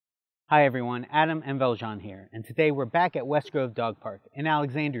Hi everyone, Adam and Valjean here, and today we're back at Westgrove Dog Park in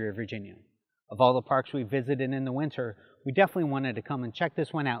Alexandria, Virginia. Of all the parks we visited in the winter, we definitely wanted to come and check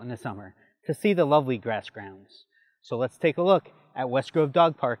this one out in the summer to see the lovely grass grounds. So let's take a look at Westgrove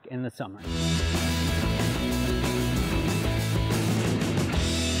Dog Park in the summer.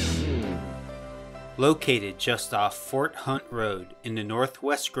 Located just off Fort Hunt Road in the North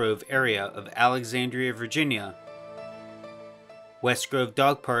Westgrove area of Alexandria, Virginia, Westgrove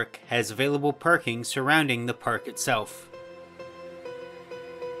Dog Park has available parking surrounding the park itself.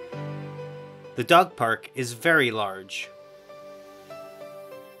 The dog park is very large,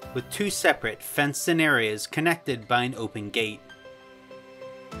 with two separate fenced-in areas connected by an open gate.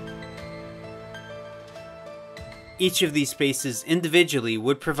 Each of these spaces individually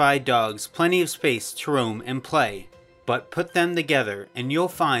would provide dogs plenty of space to roam and play, but put them together and you'll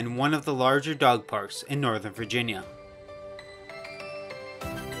find one of the larger dog parks in Northern Virginia.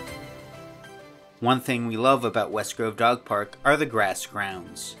 One thing we love about Westgrove Dog Park are the grass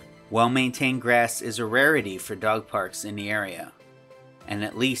grounds. Well-maintained grass is a rarity for dog parks in the area, and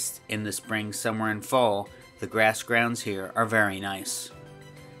at least in the spring, summer, and fall, the grass grounds here are very nice.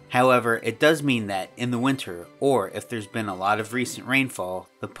 However, it does mean that in the winter, or if there's been a lot of recent rainfall,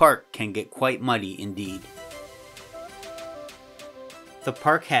 the park can get quite muddy indeed. The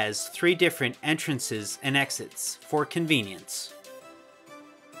park has 3 different entrances and exits for convenience.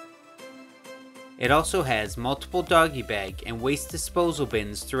 It also has multiple doggy bag and waste disposal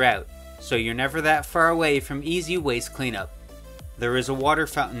bins throughout, so you're never that far away from easy waste cleanup. There is a water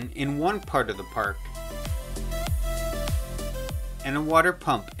fountain in one part of the park, and a water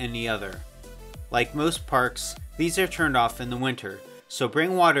pump in the other. Like most parks, these are turned off in the winter, so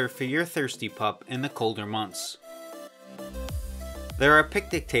bring water for your thirsty pup in the colder months. There are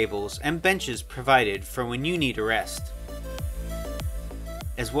picnic tables and benches provided for when you need a rest,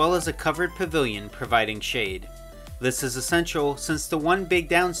 as well as a covered pavilion providing shade. This is essential since the one big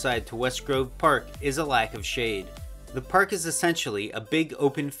downside to Westgrove Park is a lack of shade. The park is essentially a big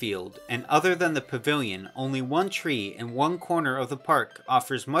open field, and other than the pavilion, only one tree in one corner of the park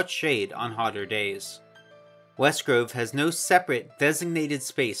offers much shade on hotter days. Westgrove has no separate designated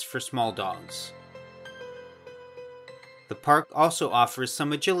space for small dogs. The park also offers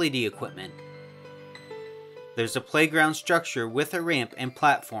some agility equipment. There's a playground structure with a ramp and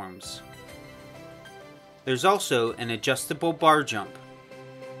platforms. There's also an adjustable bar jump.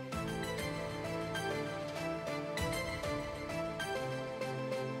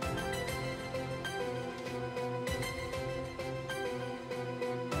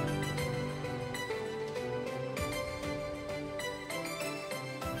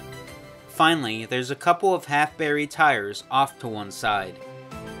 Finally, there's a couple of half-buried tires off to one side.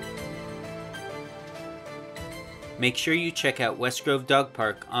 Make sure you check out Westgrove Dog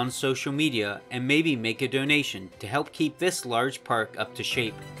Park on social media and maybe make a donation to help keep this large park up to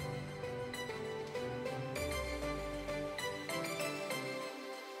shape.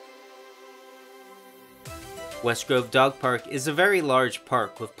 Westgrove Dog Park is a very large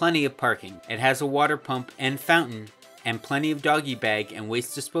park with plenty of parking. It has a water pump and fountain, and plenty of doggy bag and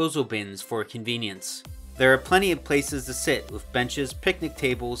waste disposal bins for convenience. There are plenty of places to sit with benches, picnic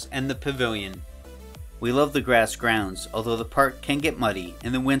tables, and the pavilion. We love the grass grounds, although the park can get muddy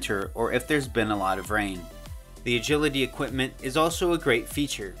in the winter or if there's been a lot of rain. The agility equipment is also a great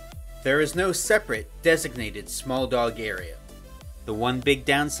feature. There is no separate designated small dog area. The one big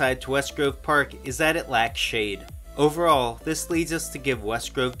downside to Westgrove Park is that it lacks shade. Overall, this leads us to give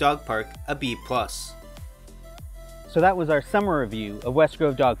Westgrove Dog Park a B+. So that was our summer review of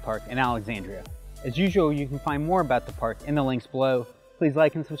Westgrove Dog Park in Alexandria. As usual, you can find more about the park in the links below. Please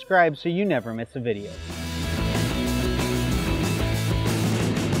like and subscribe so you never miss a video.